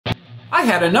I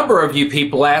had a number of you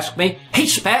people ask me, "Hey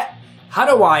Spat, how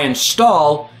do I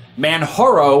install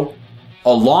Manjaro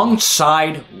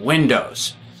alongside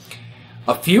Windows?"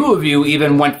 A few of you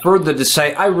even went further to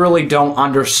say, "I really don't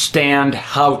understand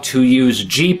how to use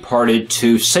gparted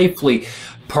to safely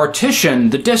partition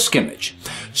the disk image."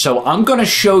 So I'm going to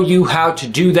show you how to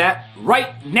do that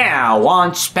right now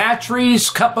on Spatry's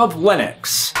Cup of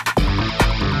Linux.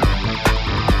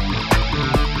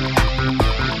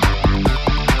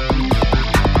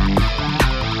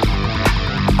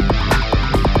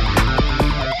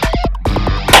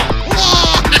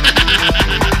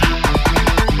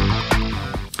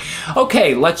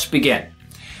 Okay, let's begin.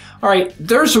 Alright,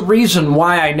 there's a reason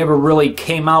why I never really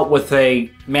came out with a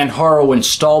Manjaro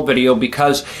install video,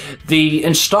 because the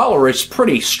installer is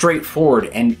pretty straightforward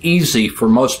and easy for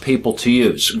most people to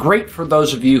use. Great for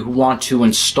those of you who want to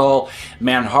install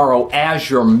Manjaro as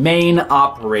your main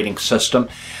operating system.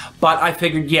 But I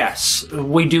figured, yes,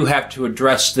 we do have to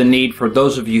address the need for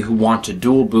those of you who want to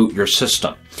dual boot your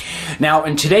system. Now,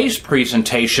 in today's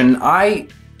presentation, I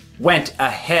went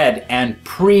ahead and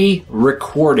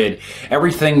pre-recorded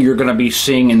everything you're going to be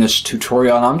seeing in this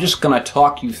tutorial, and I'm just going to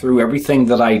talk you through everything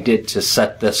that I did to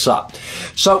set this up.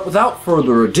 So without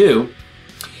further ado,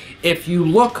 if you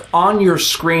look on your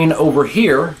screen over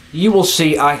here, you will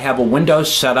see I have a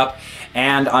Windows setup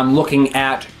and I'm looking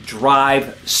at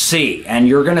drive C, and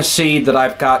you're going to see that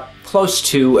I've got close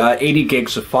to 80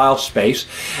 gigs of file space,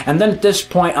 and then at this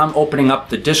point I'm opening up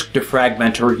the disk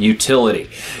defragmenter utility.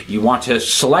 You want to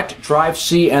select drive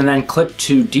C and then click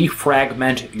to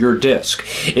defragment your disk.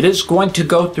 It is going to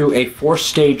go through a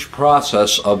 4-stage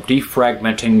process of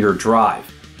defragmenting your drive.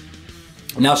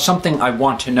 Now, something I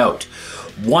want to note: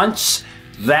 once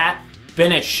that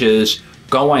finishes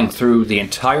going through the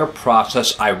entire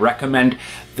process, I recommend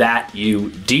that you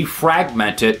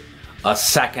defragment it a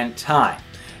second time.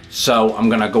 So I'm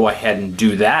going to go ahead and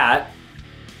do that.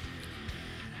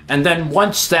 And then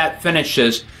once that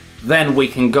finishes, then we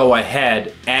can go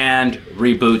ahead and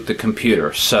reboot the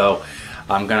computer. So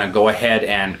I'm going to go ahead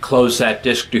and close that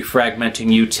disk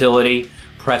defragmenting utility,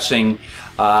 pressing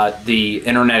the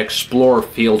Internet Explorer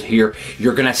field here.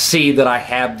 You're going to see that I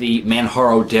have the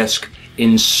Manjaro disk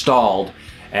installed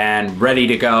and ready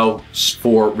to go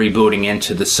for rebooting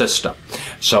into the system.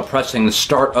 So pressing the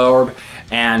start orb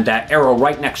and that arrow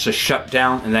right next to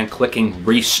shutdown, and then clicking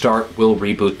restart will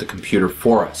reboot the computer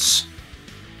for us.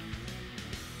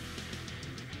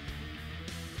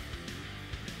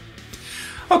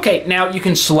 Okay, now you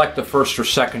can select the first or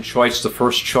second choice. The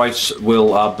first choice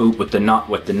will boot with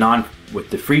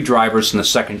the free drivers, and the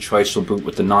second choice will boot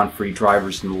with the non-free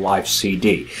drivers and the live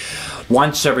CD.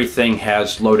 Once everything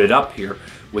has loaded up here,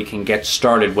 we can get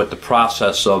started with the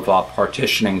process of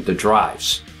partitioning the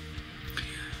drives.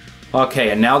 Okay,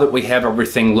 and now that we have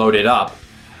everything loaded up,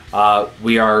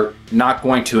 we are not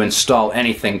going to install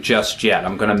anything just yet.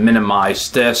 I'm going to minimize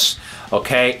this,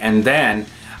 okay, and then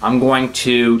I'm going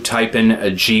to type in a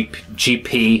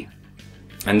GP,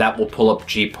 and that will pull up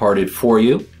gparted for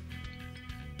you.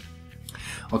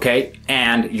 Okay,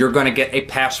 and you're going to get a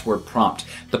password prompt.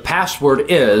 The password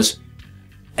is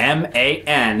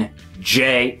MANJARO.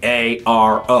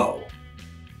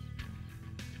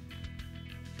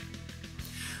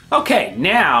 Okay,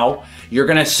 now you're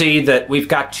going to see that we've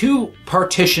got 2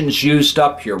 partitions used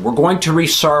up here. We're going to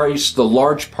resize the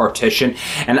large partition,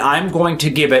 and I'm going to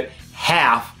give it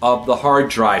half of the hard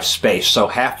drive space. So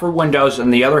half for Windows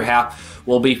and the other half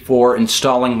will be for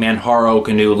installing Manjaro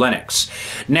GNU Linux.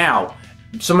 Now,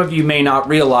 some of you may not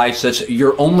realize this,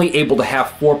 you're only able to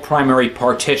have 4 primary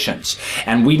partitions,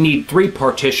 and we need 3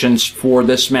 partitions for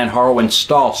this Manjaro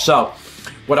install. So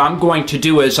what I'm going to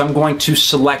do is I'm going to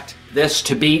select this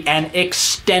to be an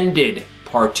extended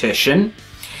partition,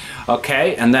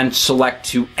 okay, and then select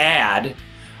to add.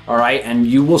 Alright, and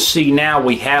you will see now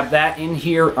we have that in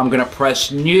here. I'm going to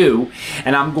press new,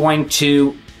 and I'm going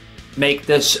to make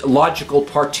this logical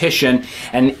partition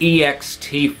an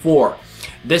ext4.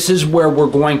 This is where we're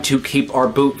going to keep our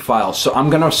boot files. So I'm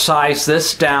going to size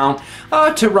this down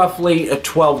to roughly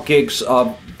 12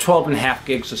 and a half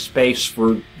gigs of space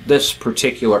for this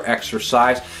particular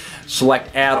exercise.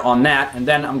 Select add on that, and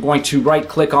then I'm going to right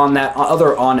click on that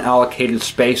other unallocated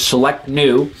space, select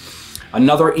new,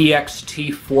 another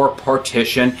ext4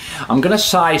 partition. I'm going to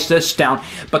size this down,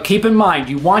 but keep in mind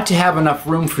you want to have enough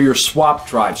room for your swap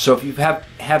drive. So if you have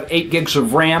 8 gigs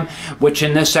of RAM, which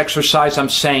in this exercise I'm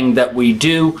saying that we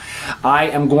do, I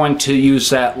am going to use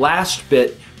that last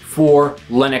bit for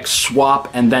Linux swap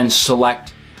and then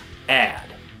select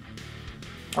add.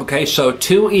 Okay, so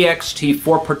 2 ext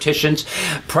 4 partitions,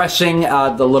 pressing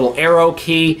the little arrow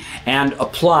key and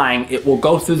applying, it will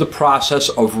go through the process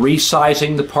of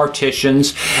resizing the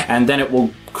partitions, and then it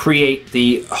will create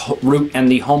the root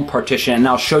and the home partition. And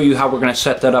I'll show you how we're going to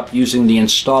set that up using the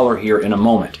installer here in a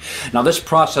moment. Now this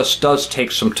process does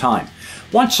take some time.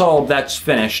 Once all of that's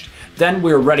finished, then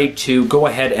we're ready to go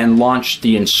ahead and launch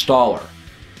the installer.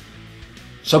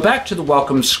 So back to the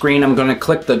welcome screen, I'm going to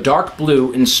click the dark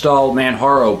blue Install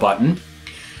Manjaro button,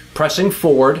 pressing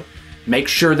forward. Make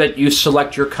sure that you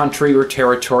select your country or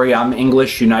territory. I'm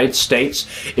English, United States.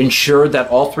 Ensure that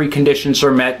all 3 conditions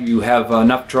are met. You have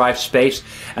enough drive space.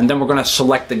 And then we're going to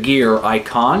select the gear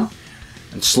icon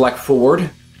and select forward.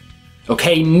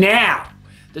 Okay, now,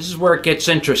 this is where it gets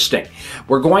interesting.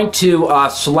 We're going to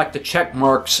select the check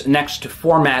marks next to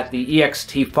format the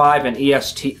EXT5 and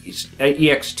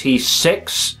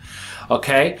EXT6.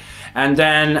 Okay, and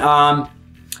then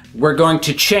we're going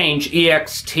to change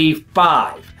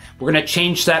EXT5. We're going to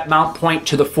change that mount point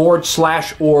to the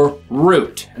 / or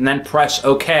root, and then press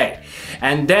OK.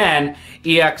 And then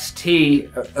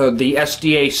EXT, the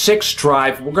SDA6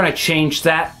 drive, we're going to change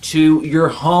that to your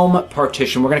home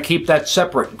partition. We're going to keep that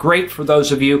separate. Great for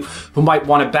those of you who might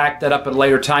want to back that up at a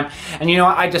later time. And you know,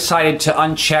 I decided to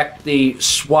uncheck the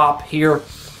swap here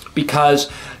because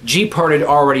Gpart had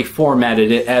already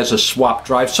formatted it as a swap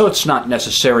drive, so it's not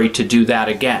necessary to do that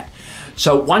again.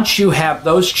 So once you have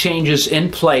those changes in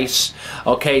place,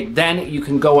 okay, then you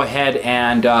can go ahead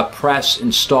and press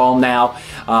install now.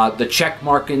 The check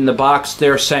mark in the box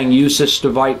there saying use this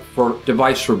device for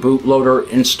bootloader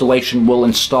installation will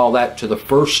install that to the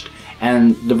first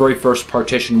and the very first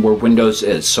partition where Windows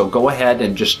is. So go ahead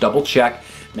and just double check,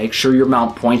 make sure your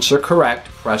mount points are correct,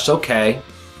 press OK.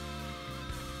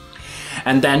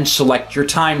 And then select your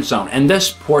time zone. And this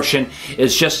portion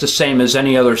is just the same as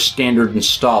any other standard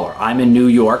installer. I'm in New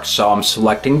York, so I'm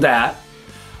selecting that.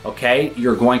 Okay,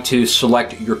 you're going to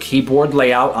select your keyboard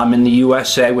layout. I'm in the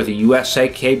USA with a USA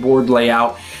keyboard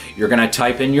layout. You're going to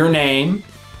type in your name.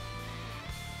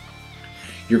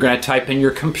 You're going to type in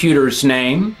your computer's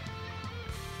name.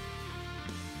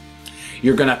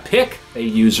 You're going to pick a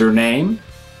username.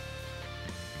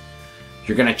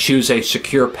 You're going to choose a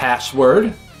secure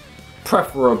password.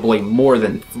 Preferably more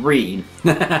than 3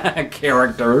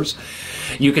 characters.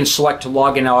 You can select to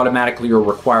log in automatically or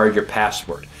require your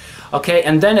password. Okay,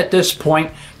 and then at this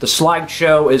point, the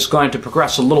slideshow is going to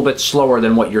progress a little bit slower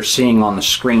than what you're seeing on the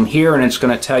screen here, and it's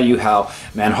going to tell you how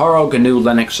Manjaro GNU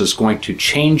Linux is going to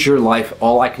change your life.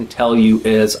 All I can tell you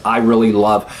is I really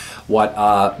love what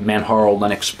Manjaro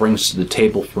Linux brings to the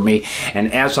table for me.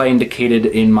 And as I indicated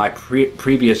in my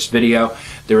previous video,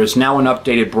 there is now an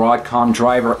updated Broadcom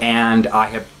driver, and I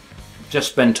have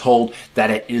just been told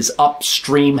that it is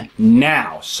upstream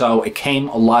now. So it came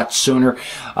a lot sooner.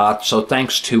 So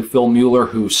thanks to Phil Mueller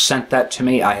who sent that to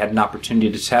me. I had an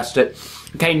opportunity to test it.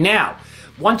 Okay, now,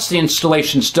 once the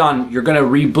installation's done, you're going to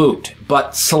reboot,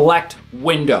 but select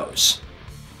Windows.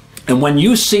 And when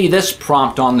you see this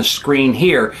prompt on the screen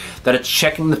here, that it's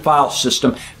checking the file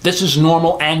system, this is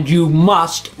normal and you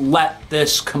must let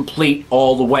this complete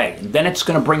all the way. And then it's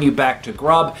going to bring you back to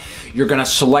Grub. You're going to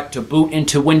select to boot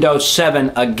into Windows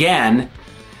 7 again.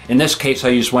 In this case, I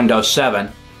use Windows 7.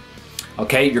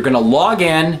 Okay, you're going to log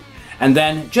in and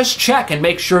then just check and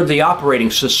make sure the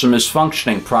operating system is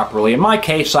functioning properly. In my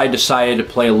case, I decided to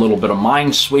play a little bit of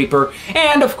Minesweeper,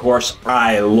 and of course,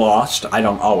 I lost. I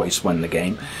don't always win the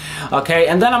game. Okay,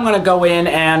 and then I'm going to go in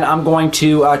and I'm going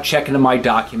to check into my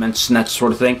documents and that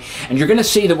sort of thing. And you're going to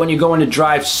see that when you go into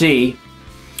Drive C,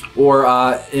 or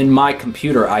in my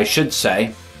computer, I should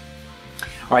say,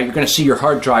 all right, you're going to see your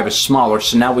hard drive is smaller,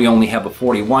 so now we only have a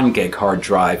 41 gig hard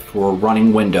drive for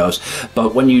running Windows.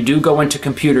 But when you do go into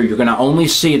computer, you're going to only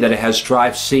see that it has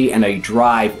Drive C and a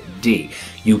Drive D.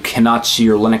 You cannot see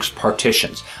your Linux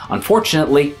partitions.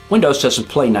 Unfortunately, Windows doesn't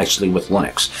play nicely with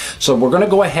Linux. So we're going to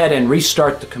go ahead and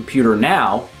restart the computer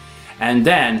now, and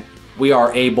then we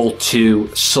are able to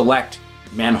select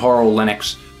Manjaro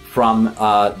Linux from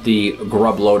the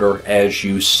Grub loader as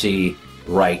you see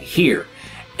right here.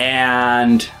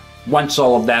 And once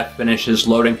all of that finishes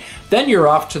loading, then you're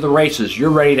off to the races.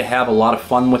 You're ready to have a lot of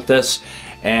fun with this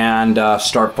and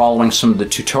start following some of the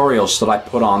tutorials that I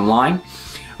put online.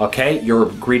 Okay, you're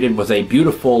greeted with a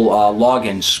beautiful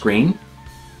login screen.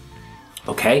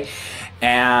 Okay,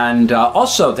 and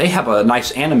also they have a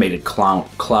nice animated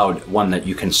cloud one that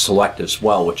you can select as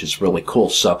well, which is really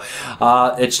cool. So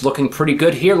it's looking pretty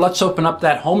good here. Let's open up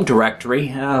that home directory.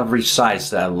 Resize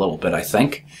that a little bit, I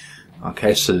think.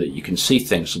 Okay, so that you can see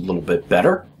things a little bit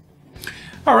better.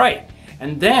 All right,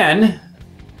 and then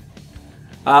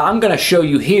I'm going to show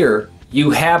you here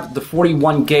you have the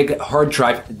 41 gig hard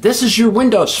drive. This is your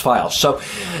Windows file. So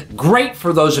great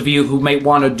for those of you who may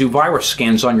want to do virus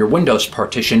scans on your Windows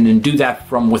partition and do that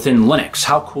from within Linux.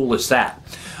 How cool is that?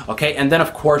 Okay, and then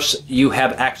of course you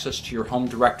have access to your home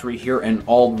directory here and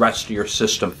all the rest of your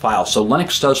system files. So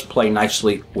Linux does play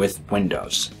nicely with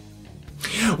Windows.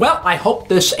 Well, I hope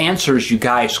this answers you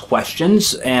guys'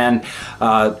 questions and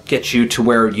gets you to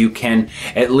where you can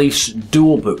at least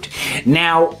dual boot.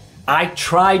 Now, I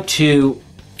tried to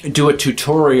do a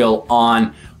tutorial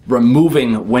on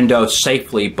removing Windows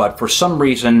safely, but for some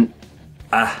reason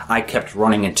I kept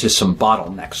running into some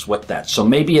bottlenecks with that. So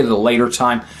maybe at a later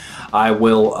time I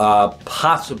will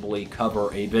possibly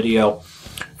cover a video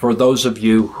for those of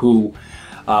you who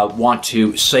want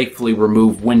to safely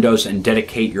remove Windows and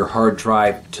dedicate your hard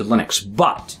drive to Linux.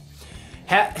 But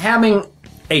having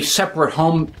a separate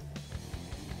home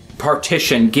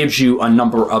partition gives you a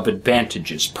number of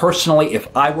advantages. Personally,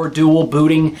 if I were dual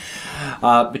booting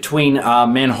between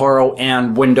Manjaro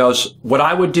and Windows, what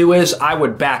I would do is I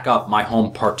would back up my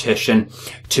home partition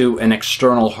to an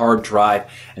external hard drive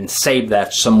and save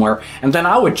that somewhere, and then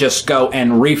I would just go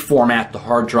and reformat the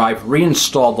hard drive,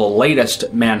 reinstall the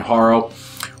latest Manjaro,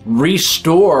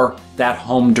 restore that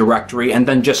home directory, and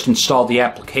then just install the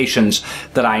applications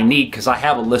that I need, because I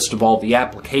have a list of all the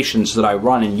applications that I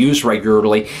run and use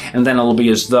regularly, and then it'll be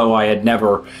as though I had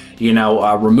never,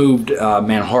 removed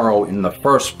Manjaro in the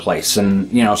first place.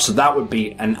 And, so that would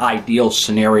be an ideal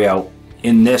scenario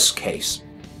in this case.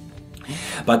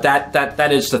 But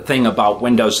that is the thing about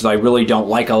Windows that I really don't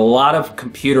like. A lot of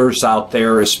computers out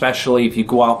there, especially if you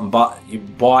go out and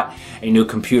bought a new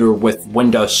computer with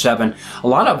Windows 7, a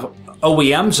lot of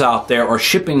OEMs out there are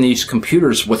shipping these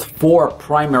computers with 4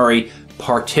 primary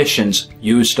partitions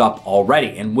used up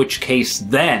already, in which case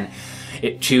then,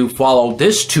 to follow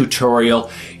this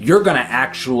tutorial, you're going to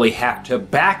actually have to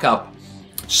back up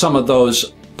some of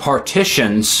those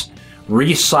partitions,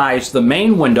 resize the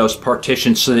main Windows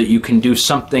partition so that you can do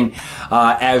something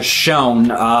as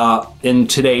shown in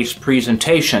today's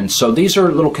presentation. So these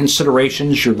are little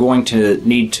considerations you're going to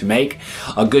need to make.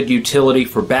 A good utility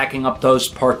for backing up those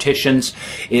partitions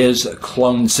is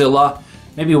Clonezilla.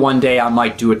 Maybe one day I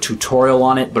might do a tutorial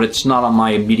on it, but it's not on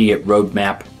my immediate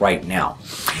roadmap right now.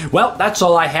 Well, that's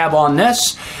all I have on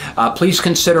this. Please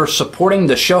consider supporting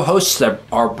the show hosts that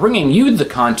are bringing you the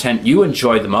content you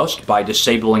enjoy the most by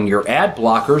disabling your ad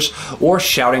blockers or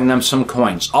shouting them some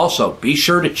coins. Also, be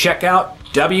sure to check out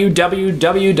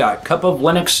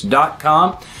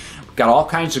www.cupoflinux.com. We've got all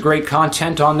kinds of great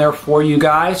content on there for you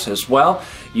guys as well.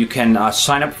 You can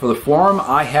sign up for the forum.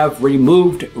 I have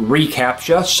removed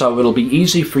reCAPTCHA, so it'll be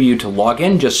easy for you to log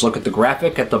in. Just look at the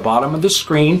graphic at the bottom of the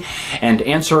screen and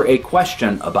answer a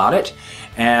question about it,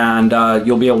 and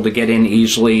you'll be able to get in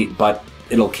easily, but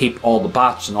it'll keep all the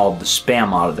bots and all the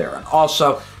spam out of there. And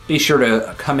also, be sure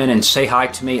to come in and say hi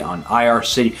to me on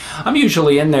IRC. I'm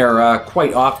usually in there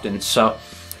quite often, so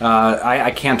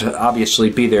I can't obviously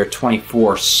be there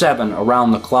 24/7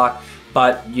 around the clock,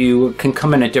 but you can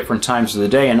come in at different times of the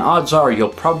day, and odds are you'll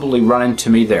probably run into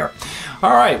me there.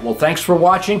 All right, well, thanks for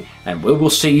watching, and we will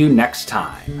see you next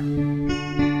time.